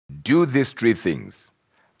Do these three things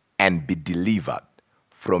and be delivered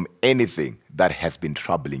from anything that has been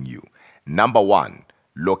troubling you. Number one,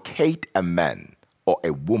 locate a man or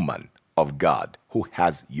a woman of God who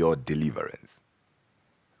has your deliverance.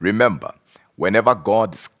 Remember, whenever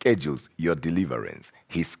God schedules your deliverance,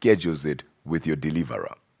 he schedules it with your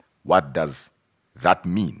deliverer. What does that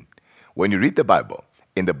mean? When you read the Bible,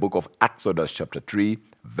 in the book of Exodus chapter 3,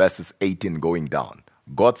 verses 18 going down,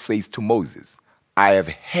 God says to Moses, I have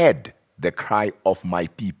heard the cry of my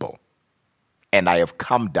people, and I have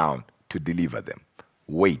come down to deliver them.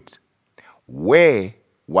 Wait, where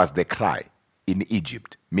was the cry? In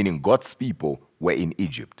Egypt, meaning God's people were in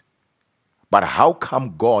Egypt. But how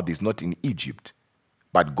come God is not in Egypt,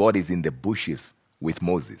 but God is in the bushes with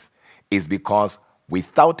Moses? It's because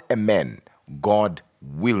without a man, God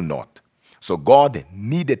will not. So God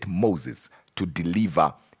needed Moses to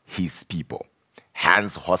deliver his people.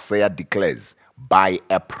 Hence, Hosea declares, by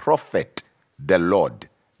a prophet, the Lord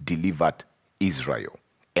delivered Israel,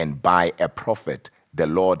 and by a prophet, the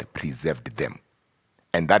Lord preserved them.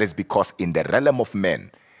 And that is because in the realm of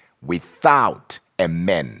men, without a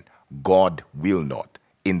man, God will not.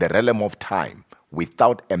 In the realm of time,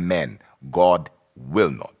 without a man, God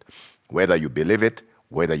will not. Whether you believe it,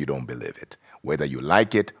 whether you don't believe it, whether you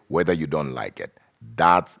like it, whether you don't like it,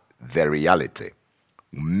 that's the reality.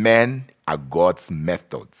 Men are God's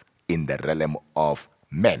methods in the realm of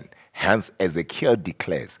men. Hence, Ezekiel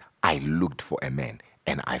declares, I looked for a man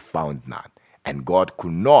and I found none. And God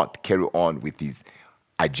could not carry on with his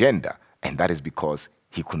agenda, and that is because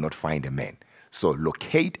he could not find a man. So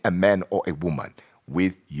locate a man or a woman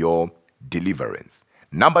with your deliverance.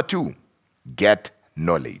 Number two, get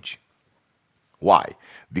knowledge. Why?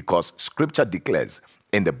 Because scripture declares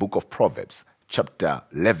in the book of Proverbs, chapter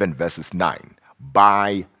 11, verses 9,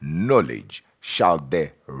 by knowledge shall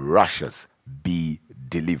the righteous be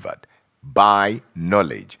delivered. By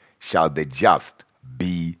knowledge shall the just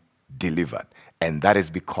be delivered. And that is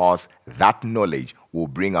because that knowledge will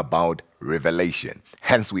bring about revelation.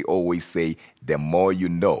 Hence, we always say, the more you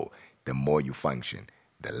know, the more you function.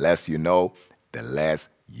 The less you know, the less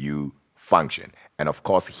you function. And of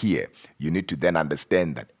course, here, you need to then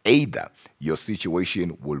understand that either your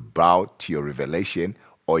situation will bow to your revelation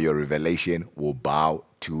or your revelation will bow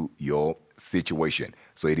to your situation.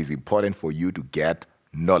 So it is important for you to get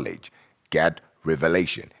knowledge, get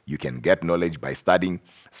revelation. You can get knowledge by studying.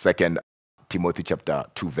 2 Timothy chapter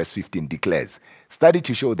 2 verse 15 declares, study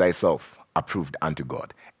to show thyself approved unto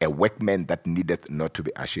God, a workman that needeth not to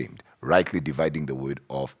be ashamed, rightly dividing the word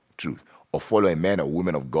of truth. Or follow a man or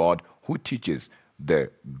woman of God who teaches the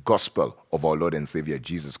gospel of our Lord and Savior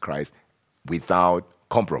Jesus Christ without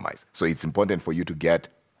compromise. So it's important for you to get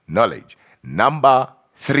knowledge. Number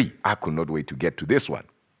three, I could not wait to get to this one.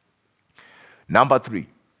 Number three,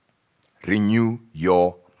 renew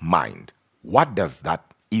your mind. What does that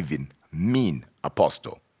even mean,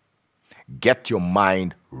 Apostle? Get your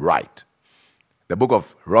mind right. The book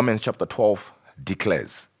of Romans chapter 12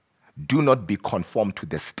 declares, do not be conformed to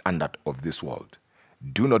the standard of this world.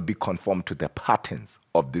 Do not be conformed to the patterns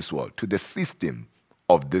of this world, to the system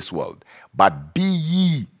of this world, but be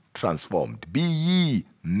ye transformed, be ye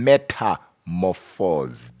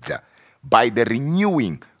metamorphosed by the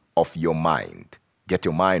renewing of your mind. Get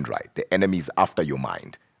your mind right. The enemy is after your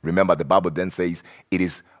mind. Remember, the Bible then says it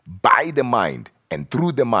is by the mind and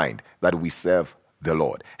through the mind that we serve the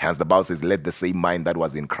Lord. Hence, the Bible says, let the same mind that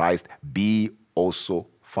was in Christ be also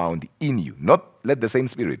found in you. Not let the same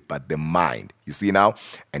spirit, but the mind. You see now?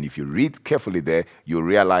 And if you read carefully there, you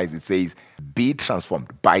realize it says, be transformed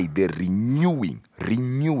by the renewing,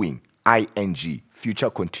 ing, future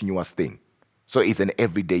continuous thing. So it's an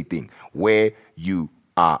everyday thing where you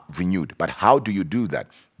are renewed. But how do you do that?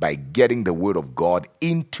 By getting the word of God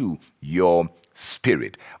into your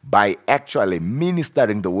spirit, by actually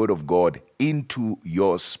ministering the word of God into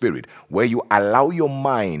your spirit, where you allow your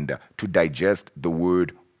mind to digest the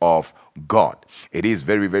word of God. It is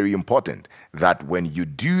very, very important that when you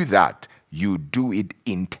do that, you do it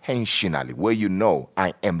intentionally, where you know,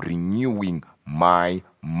 I am renewing my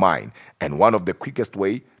mind. And one of the quickest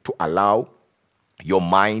way to allow your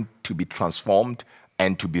mind to be transformed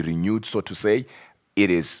and to be renewed, so to say, it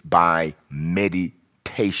is by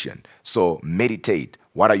meditation. So meditate.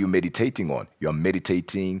 What are you meditating on? You're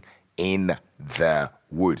meditating in the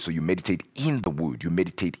word. So you meditate in the word. You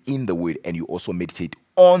meditate in the word, and you also meditate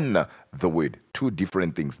on the word. Two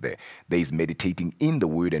different things there. There is meditating in the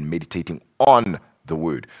word and meditating on the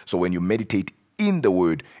word. So when you meditate in the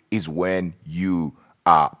word is when you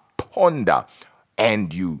ponder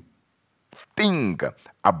and you think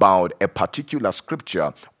about a particular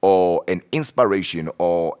scripture or an inspiration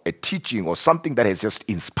or a teaching or something that has just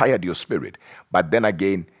inspired your spirit. But then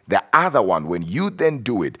again, the other one, when you then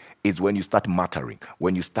do it, is when you start muttering,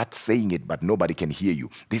 when you start saying it, but nobody can hear you.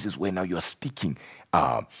 This is where now you're speaking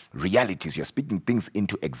realities, you're speaking things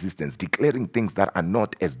into existence, declaring things that are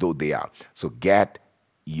not as though they are. So get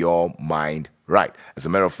your mind right. As a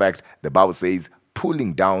matter of fact, the Bible says,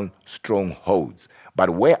 pulling down strongholds.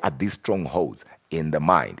 But where are these strongholds? In the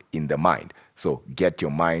mind, in the mind. So get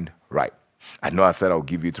your mind right. I know I said I'll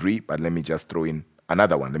give you 3, but let me just throw in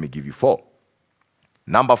another one. Let me give you 4.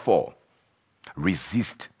 Number 4,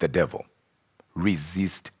 resist the devil.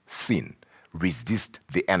 Resist sin. Resist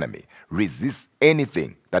the enemy. Resist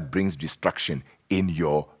anything that brings destruction in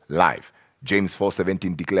your life. James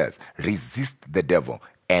 4:17 declares, resist the devil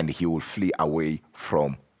and he will flee away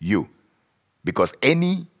from you. Because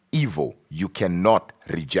any evil you cannot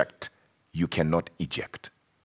reject, you cannot eject.